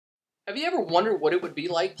Have you ever wondered what it would be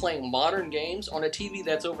like playing modern games on a TV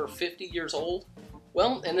that's over 50 years old?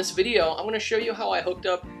 Well, in this video, I'm going to show you how I hooked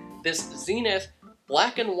up this Zenith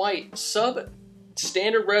black and white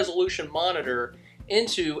sub-standard resolution monitor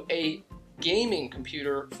into a gaming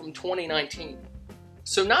computer from 2019.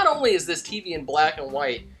 So not only is this TV in black and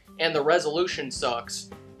white and the resolution sucks,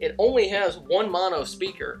 it only has one mono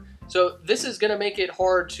speaker. So this is going to make it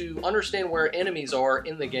hard to understand where enemies are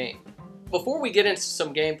in the game. Before we get into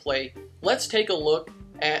some gameplay, let's take a look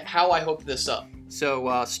at how I hooked this up.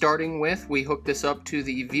 So starting with, we hooked this up to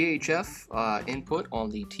the VHF input on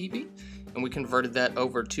the TV, and we converted that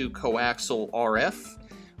over to coaxial RF,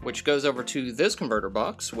 which goes over to this converter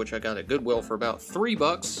box, which I got at Goodwill for about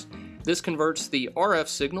 $3. This converts the RF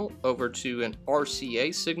signal over to an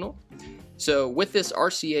RCA signal. So with this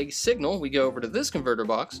RCA signal, we go over to this converter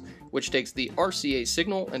box, which takes the RCA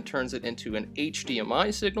signal and turns it into an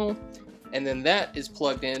HDMI signal, and then that is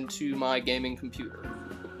plugged into my gaming computer.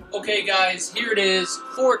 Okay guys, here it is,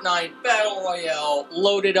 Fortnite Battle Royale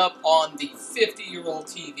loaded up on the 50-year-old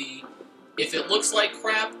TV. If it looks like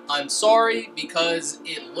crap, I'm sorry, because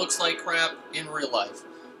it looks like crap in real life.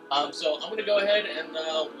 So I'm going to go ahead and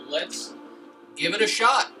let's give it a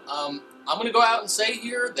shot. I'm going to go out and say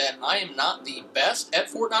here that I am not the best at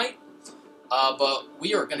Fortnite, but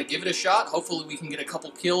we are going to give it a shot. Hopefully we can get a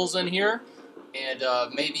couple kills in here, and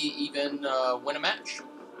maybe even win a match.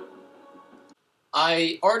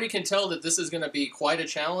 I already can tell that this is going to be quite a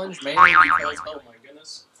challenge, mainly because, oh my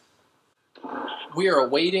goodness, we are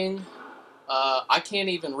awaiting. I can't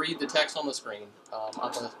even read the text on the screen.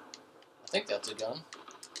 I think that's a gun.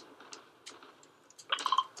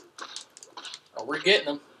 Oh, we're getting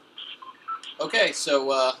them. Okay,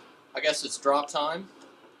 so I guess it's drop time.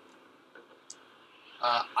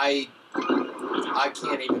 I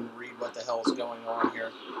can't even read what the hell is going on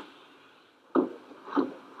here.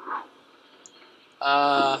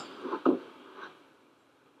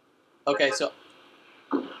 Okay, so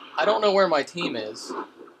I don't know where my team is.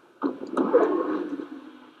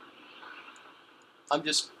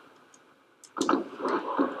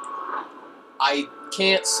 I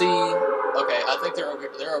can't see. Okay, I think they're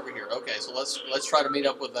over here. Okay, so let's try to meet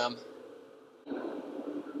up with them.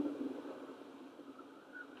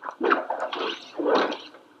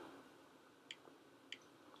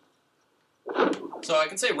 So I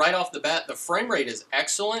can say right off the bat, the frame rate is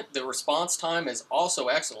excellent. The response time is also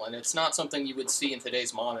excellent. It's not something you would see in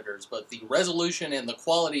today's monitors, but the resolution and the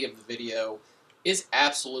quality of the video is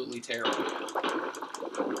absolutely terrible.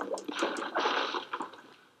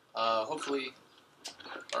 Hopefully,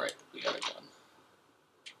 all right, we got a gun.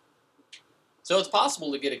 So it's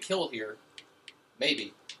possible to get a kill here,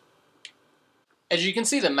 maybe. As you can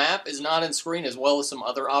see, the map is not in screen as well as some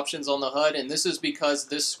other options on the HUD, and this is because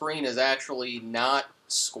this screen is actually not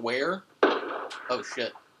square. Oh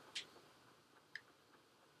shit.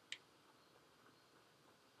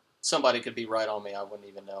 Somebody could be right on me, I wouldn't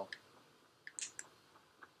even know.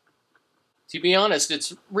 To be honest,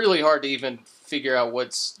 it's really hard to even figure out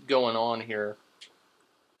what's going on here.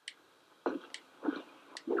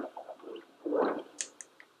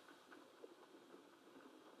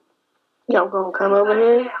 Y'all gonna come over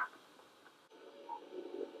here?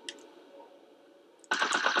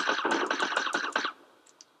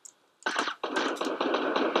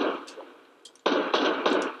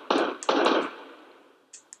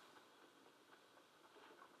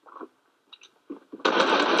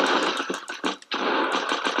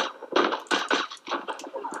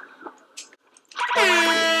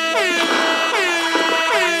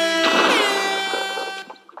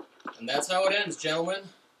 And that's how it ends, gentlemen.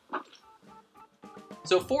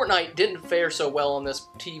 So Fortnite didn't fare so well on this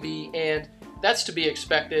TV, and that's to be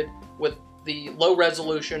expected with the low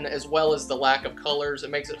resolution as well as the lack of colors. It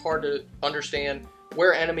makes it hard to understand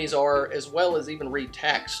where enemies are as well as even read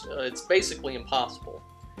text. It's basically impossible.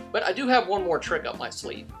 But I do have one more trick up my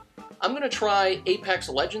sleeve. I'm going to try Apex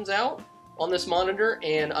Legends out on this monitor,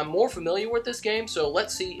 and I'm more familiar with this game, so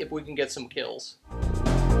let's see if we can get some kills.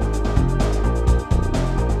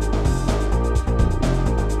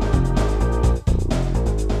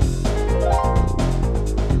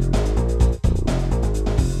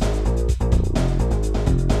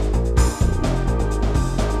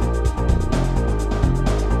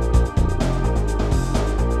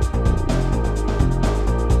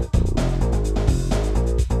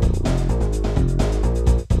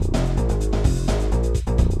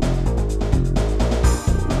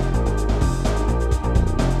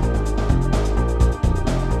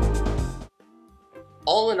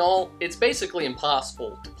 All in all, it's basically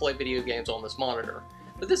impossible to play video games on this monitor,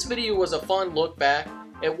 but this video was a fun look back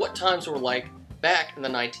at what times were like back in the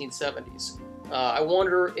 1970s. I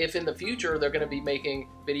wonder if in the future they're going to be making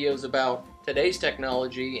videos about today's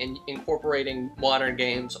technology and incorporating modern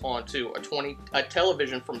games onto a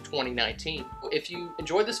television from 2019. If you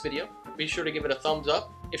enjoyed this video, be sure to give it a thumbs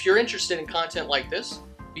up. If you're interested in content like this,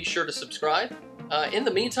 be sure to subscribe. In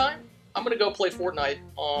the meantime, I'm going to go play Fortnite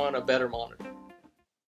on a better monitor.